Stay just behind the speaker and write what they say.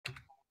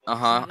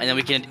And then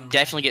we can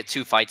definitely get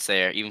 2 fights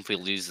there, even if we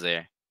lose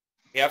there.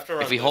 You have to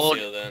run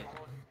Lucio then.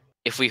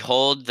 If we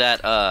hold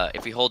that,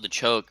 if we hold the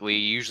choke, we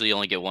usually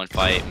only get 1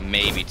 fight,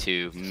 maybe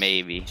 2,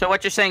 maybe. So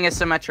what you're saying is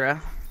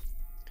Symmetra.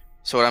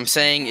 So what I'm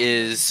saying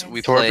is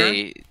we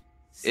play.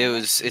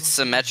 It's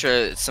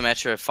Symmetra,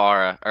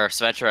 Pharah, or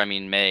Symmetra, I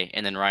mean Mei,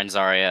 and then Rein,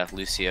 Zarya,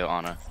 Lucio,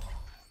 Ana.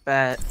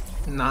 Bet.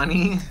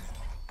 Nani?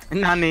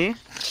 Can I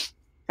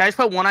just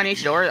put 1 on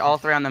each door, all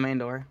 3 on the main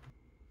door?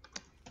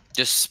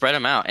 Just spread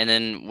them out, and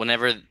then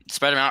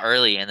spread them out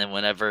early, and then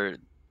whenever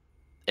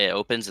it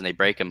opens and they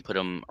break them, put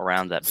them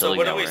around that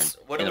building. So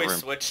what do we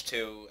switch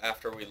to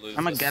after we lose?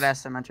 I'm a good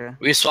ass Symmetra.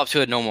 We swap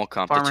to a normal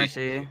comp.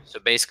 Mercy. So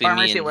basically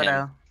me and Widow.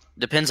 him.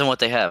 Depends on what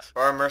they have.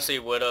 Pharah, Mercy,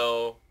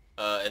 Widow,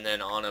 and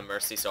then Ana,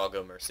 Mercy, so I'll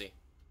go Mercy.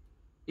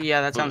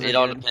 Yeah, that sounds It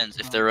all depends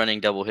if they're running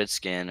double hit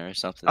scan or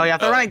something. Oh yeah,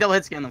 if they're running double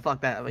hit scan, then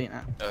fuck that, but you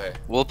know. Okay.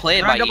 We'll play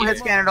it by ear. Double hit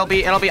scan, it'll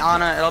be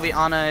Ana,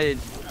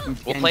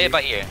 We'll play it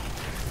by ear.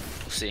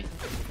 We'll see.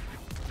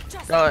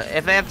 So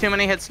if they have too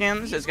many hit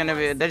skins, there's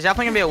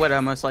definitely gonna be a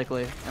Widow most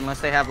likely, unless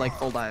they have like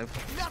full dive.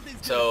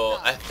 So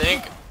I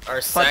think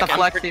our second.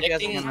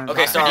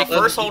 Okay, so our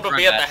first hold will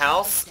be at the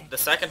house. The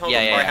second hold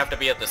will probably have to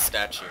be at the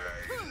statue.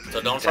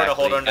 So don't try to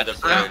hold under the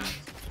bridge.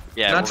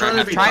 Yeah, not trying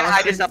to try and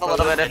hide yourself a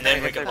little bit, and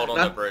then we can hold on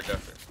the bridge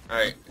after. All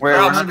right.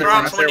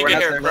 Crouch when you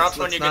get here. Crouch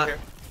when you get here.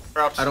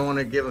 Crouch. I don't want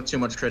to give them too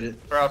much credit.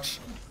 Crouch.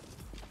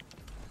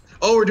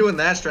 Oh, we're doing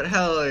that strat.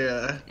 Hell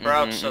yeah.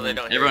 Crouch so they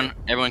don't hear.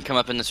 Everyone come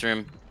up in this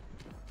room.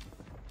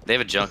 They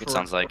have a junk, it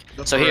sounds like.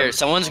 So here,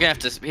 someone's gonna have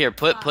to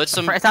put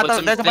some there's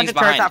a bunch of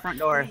turrets out front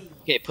door.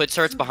 Okay, put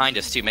turrets behind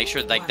us too. Make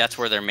sure like that's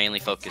where they're mainly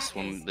focused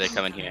when they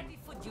come in here.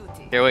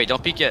 Here, wait,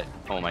 don't peek yet.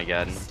 Oh my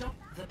god.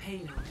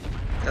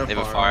 They have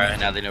a fire,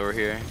 and now they know we're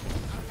here.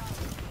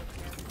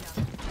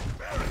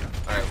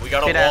 Alright, we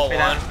got a wall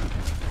one.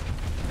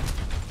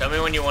 Tell me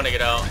when you want to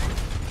get out.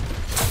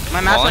 My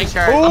mask is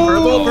sharp.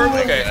 Purple.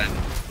 Okay.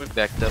 We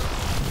backed up.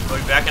 Are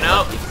we backing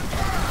out?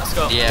 Let's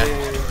go. Yeah.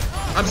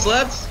 I'm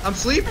slept. I'm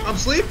sleep.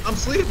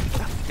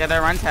 Yeah,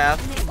 their run's half.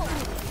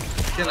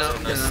 Get out.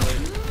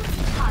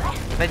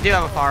 They do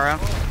have a Pharah.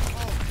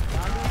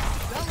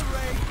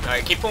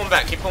 Alright, keep pulling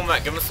back. Give him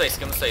a space.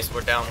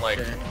 We're down like.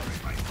 Okay.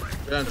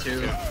 We're down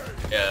 2.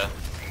 Yeah.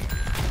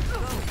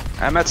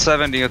 I'm at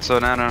 70, it's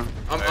an Ana.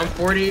 I'm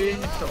 40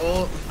 to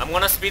ult. I'm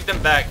gonna speed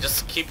them back.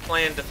 Just keep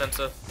playing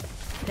defensive.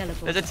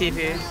 There's a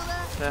TP.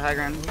 The high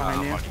ground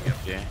behind you.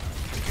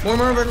 More.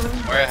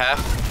 We're at half.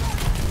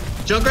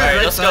 Junkrat right,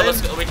 right let's side.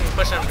 Go. We can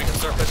push him. We can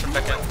start pushing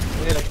back in.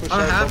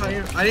 I'm half.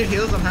 I need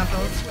heals. I'm half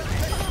health.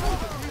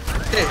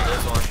 Okay.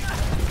 There's one.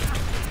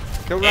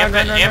 Go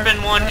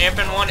Amping one.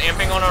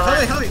 Amping on our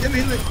right. Heli, hit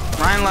me.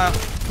 Ryan low.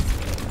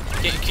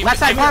 Keep left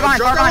side, far behind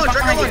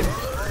you.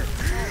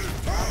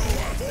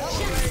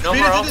 No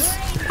more else.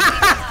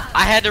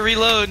 I had to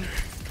reload.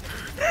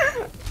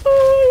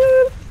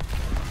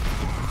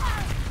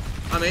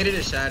 I made it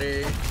a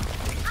shatter.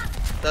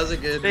 That was a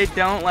good. They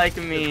don't like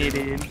me,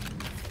 dude.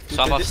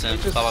 Swap off Sim.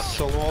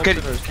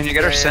 Can you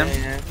get our Sim?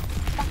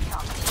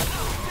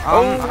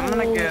 I'm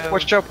gonna go.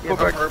 Watch out, go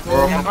back.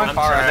 I'm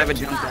far. I have a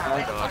jump.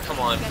 God, come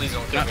on, please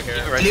don't keep me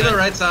here. Diva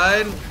right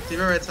side.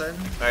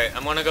 Alright,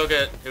 I'm gonna go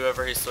get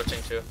whoever he's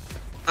switching to.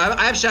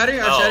 I have shatter.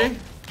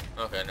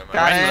 Okay, never mind.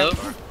 Got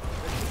it.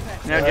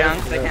 No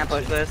junk. They can't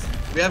push this.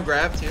 We have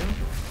grab too.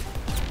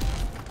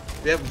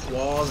 We have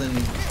walls and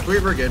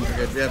we're good. We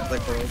have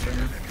like walls right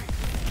now.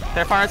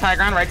 They're far as high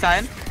ground, right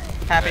side.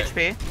 Half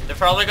HP. They're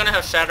probably gonna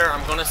have shatter.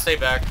 I'm gonna stay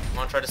back. I'm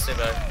gonna try to stay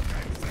back.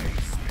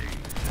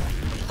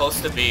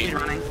 Close to B.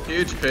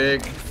 Huge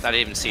pig. I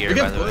didn't even see her,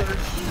 by the way.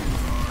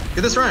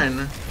 Get this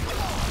Ryan.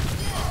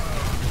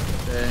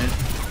 Okay.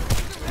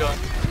 Go.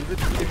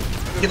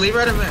 You can leave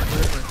right in there.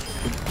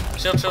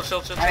 Shield.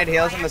 I had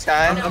heals in the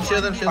sky. I'm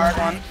shielding. Hard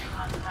one.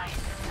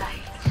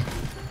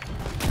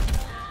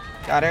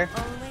 Got her.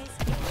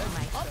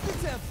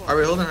 Are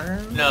we holding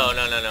her? No.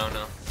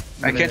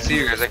 I can't see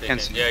you guys, I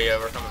can't see. Yeah,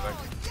 we're coming back.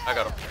 I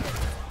got him.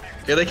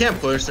 Yeah, they can't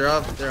push. They're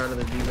out of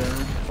the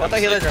D-Zone. Well, the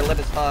healers are lit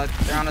as fuck.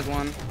 They're on as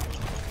one.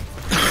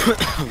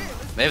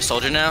 They have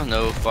soldier now?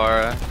 No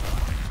Pharah.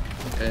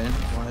 Okay,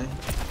 why?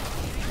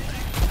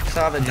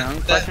 Saw the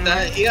junk.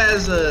 He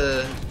has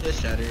a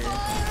shatter.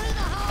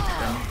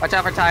 Watch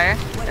out for tire.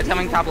 It's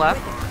coming top left.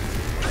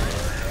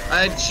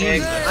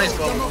 Nice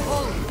ball.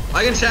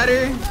 I can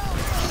shatter.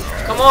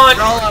 Come on!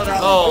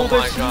 Oh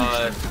my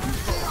god.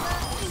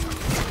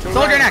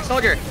 Soldier next,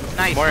 soldier.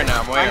 Nice. More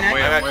now.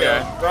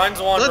 Runs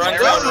one.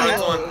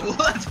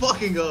 Let's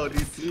fucking go,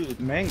 dude. Dude,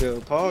 Mango,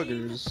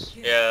 Poggers.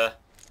 Yeah.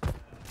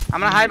 I'm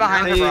gonna hide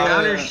behind the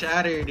bro.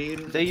 Shatter,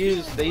 dude. They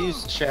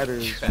use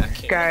shatters.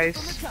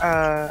 Guys,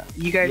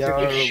 you guys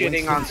are just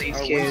shitting on these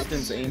kids.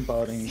 Winston's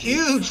aimbotting.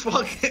 Huge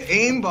fucking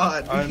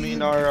aimbot. I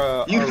mean,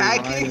 our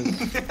hacking?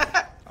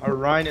 Our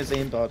Ryan is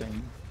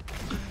aimbotting.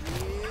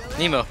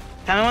 Nemo.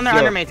 Tell me when they're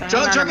under me.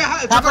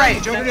 Top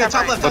right.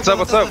 Top left.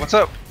 What's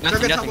up?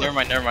 Nothing. Never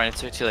mind.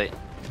 It's too late.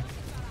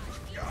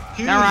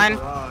 Never mind.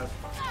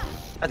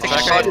 That's a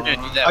good trade.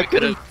 We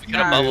could have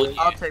bubbled.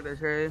 I'll take this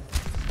trade.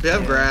 We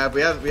have grab.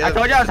 We have. I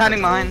told you I was hiding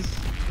behind.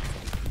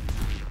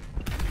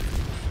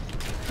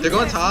 They're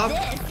going top.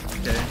 Okay.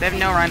 They have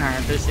no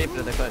Reinhardt. They're safe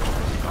to the could.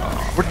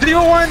 We're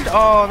deal one.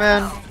 Oh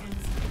man.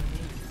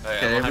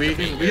 Okay, we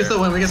can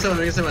still win. We can still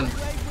win.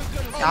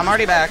 I'm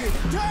already back.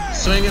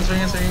 Swinging.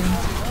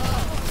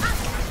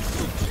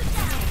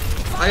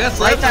 I got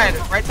slapped.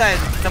 Right side.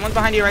 Someone's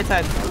behind you, right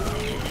side.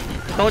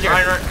 Soldier.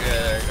 Yeah,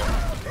 there you go.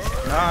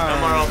 No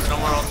more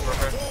ults,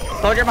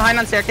 Brooker. Soldier behind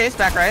on staircase,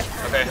 back right.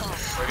 Okay,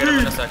 we'll get him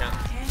in a second.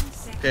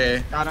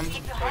 Okay. Got him.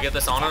 Can we get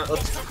this Ana?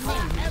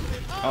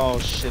 Oh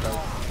shit.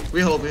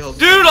 We hold.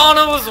 Dude,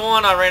 Ana was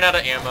one. I ran out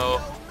of ammo.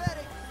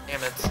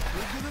 Damn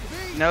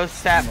it. No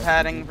stat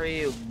padding for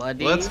you,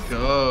 buddy. Let's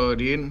go,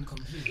 dude.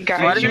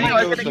 Guys, you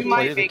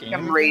might make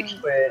them rage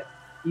quit.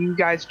 You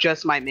guys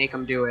just might make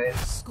them do it.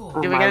 Do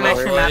we get an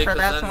extra map for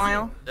that,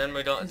 Smile? Then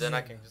we don't. Then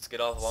I can just get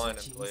offline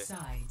and play.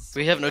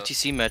 We have an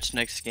OTC match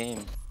next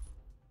game.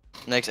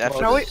 Next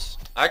after No, this.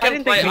 I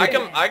can play an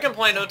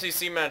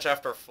OTC match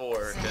after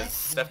 4 because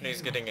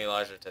Stephanie's getting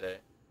Elijah today.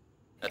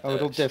 Oh,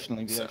 it'll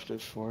definitely be after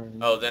 4.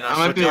 Oh, then I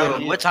might be a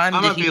little. What time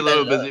I did might he be a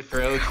little set up? busy for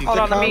OTC. Hold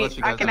on,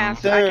 I can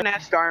ask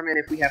Darman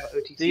if we have an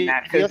OTC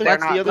match because they're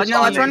not.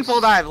 No, let's run full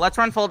dive. Let's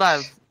run full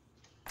dive.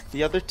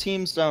 The other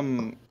team's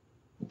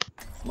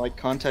like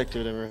contact or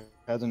whatever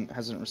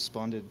hasn't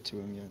responded to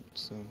him yet,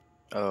 so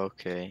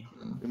Okay.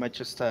 we might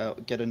just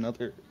get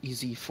another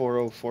easy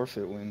 4-0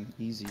 forfeit win.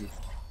 Easy.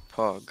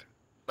 Pog.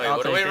 Wait, I'll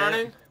what are we take it.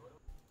 running?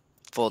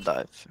 Full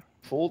dive.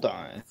 Full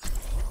die.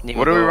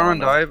 What are we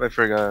running dive? I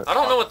forgot. I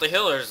don't know what the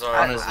healers are.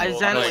 I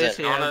Zen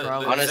Lucio,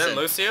 probably. Zen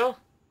Lucio?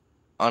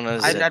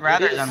 I'd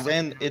rather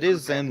Zen. It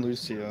is Zen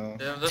Lucio.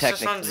 Yeah, let's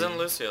just run Technically. Zen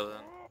Lucio then.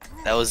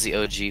 That was the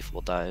OG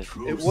full dive.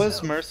 It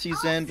was Mercy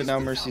Zen, but now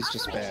Mercy's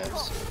just bad.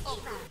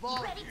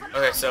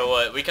 Okay, so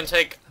what? We can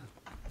take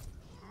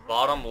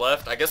bottom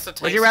left. I guess the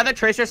Would you rather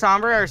Tracer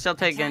Sombra or still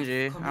take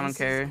Genji? I don't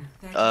care.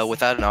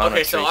 Without an honor.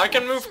 Okay, so I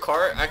can move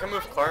cart,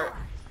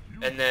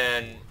 and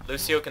then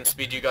Lucio can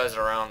speed you guys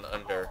around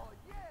under.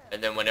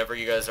 And then whenever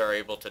you guys are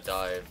able to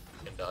dive,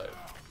 you can dive.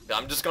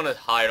 I'm just gonna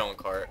hide on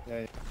cart.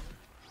 Yeah.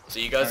 So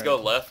you guys go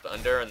left,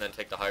 under, and then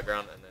take the high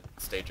ground, and then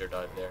stage your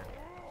dive there.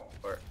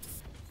 Or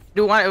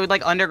Do we want it would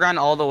like underground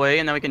all the way,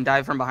 and then we can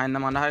dive from behind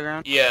them on the high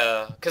ground?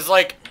 yeah, cause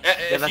like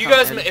if that you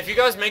sounds guys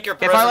good. make your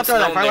Okay, far left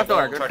presence door, far known, left they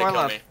door, won't good try to far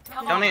kill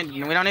left.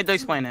 me. We don't need to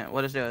explain it.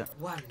 We'll just do it.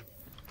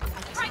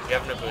 You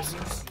have no boost.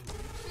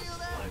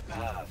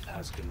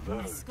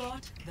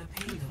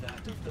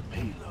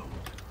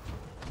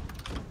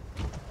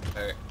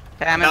 Alright.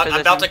 Okay, I'm in I'm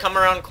position. about to come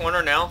around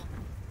corner now.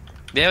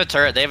 They have a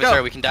turret. They have a Go.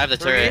 turret. We can dive the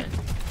turret.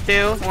 3,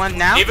 2, 1,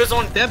 now. Diva's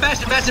on. They have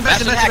Bastion.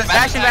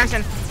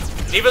 Bastion.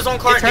 Diva's on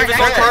cart. Turret, Diva's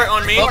on turret. cart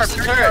on me. Focus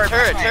the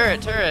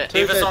turret.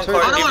 Diva's on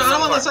cart. I don't Diva's on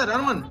want cart. left side. I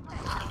don't want.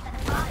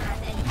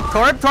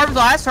 Torb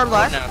last.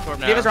 Torb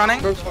now. Diva's running.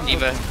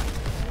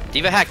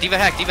 Diva hack.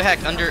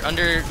 Under And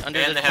the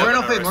the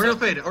Moreno heaven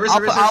fade.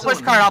 Orisa.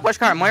 I'll push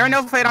cart. Moira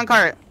no fade on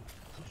cart.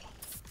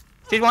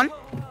 She's one.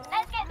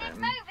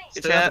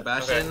 Good Still have the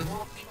shit. Bastion.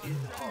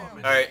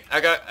 Alright, I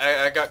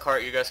got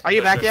cart. You guys. Can Are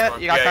you push back this yet?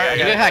 one. You got cart?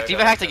 Diva Yeah, hack.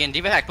 Diva hacked again.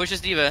 Diva hack.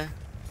 Pushes Diva.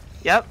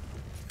 Yep.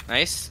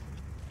 Nice.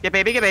 Get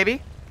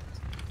baby.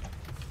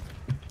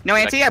 No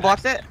anti. I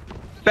blocked it.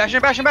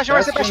 Bastion Bastion right.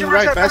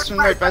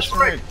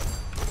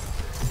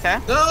 Okay.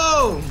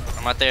 No.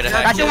 I'm out there to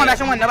hack.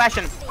 Bastion one. No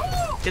Bastion.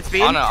 Good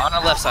speed. On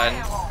the left side.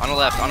 On the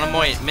left. On the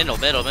middle.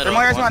 Their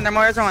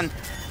Moira's one.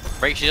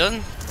 Break shield.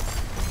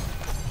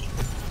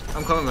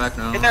 I'm coming back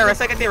now. Get the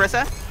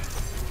Orisa.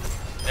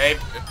 Hey,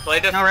 play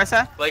No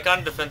Orisa. Play kind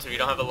of defensive. You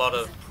don't have a lot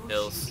of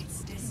hills.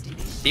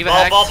 Diva Ball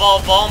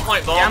hacked. on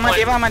point. Yeah,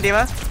 I'm on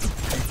Diva.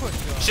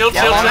 Shield.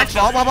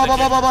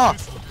 Ball.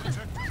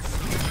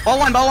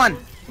 Ball one.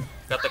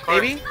 Got the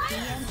cart. Baby.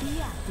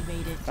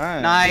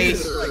 Nice.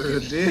 Nice.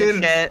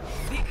 Dude. Shit.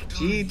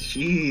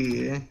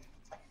 GG.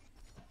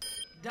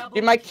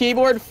 Dude, my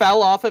keyboard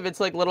fell off of its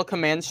like little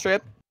command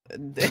strip.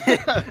 in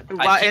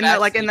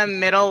the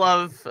middle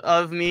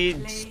of me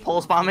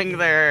pulse bombing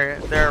their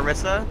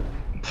Orisa.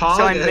 So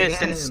I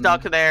missed and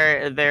stuck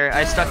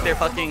I stuck their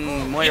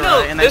fucking Moira, You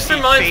know, and then this she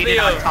reminds faded me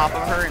on of- top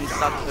of her and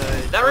stuck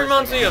the... That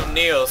reminds me of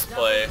Neo's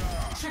play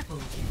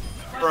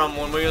from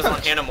when we was on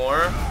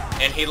Hanamura,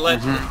 and he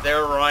let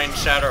their Ryan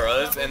shatter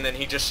us, and then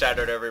he just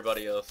shattered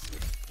everybody else.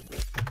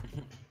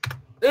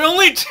 There are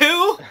only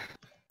 2?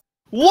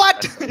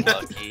 What?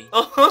 Lucky.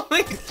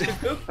 Only 2?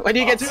 When do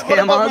you get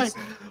scam mods?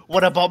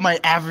 What about my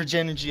average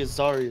energy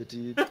Azaria,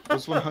 dude? I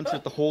was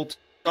 100 the whole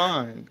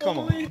time. Come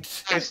on.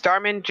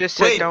 Starman just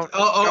said Wait. don't.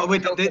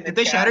 Wait. Did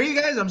they shatter you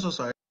guys? I'm so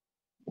sorry.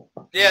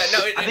 Yeah, no.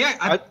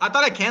 I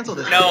thought I canceled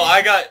this. No,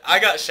 I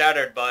got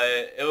shattered by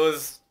it. It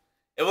was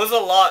a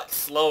lot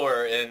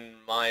slower in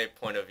my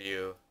point of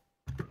view.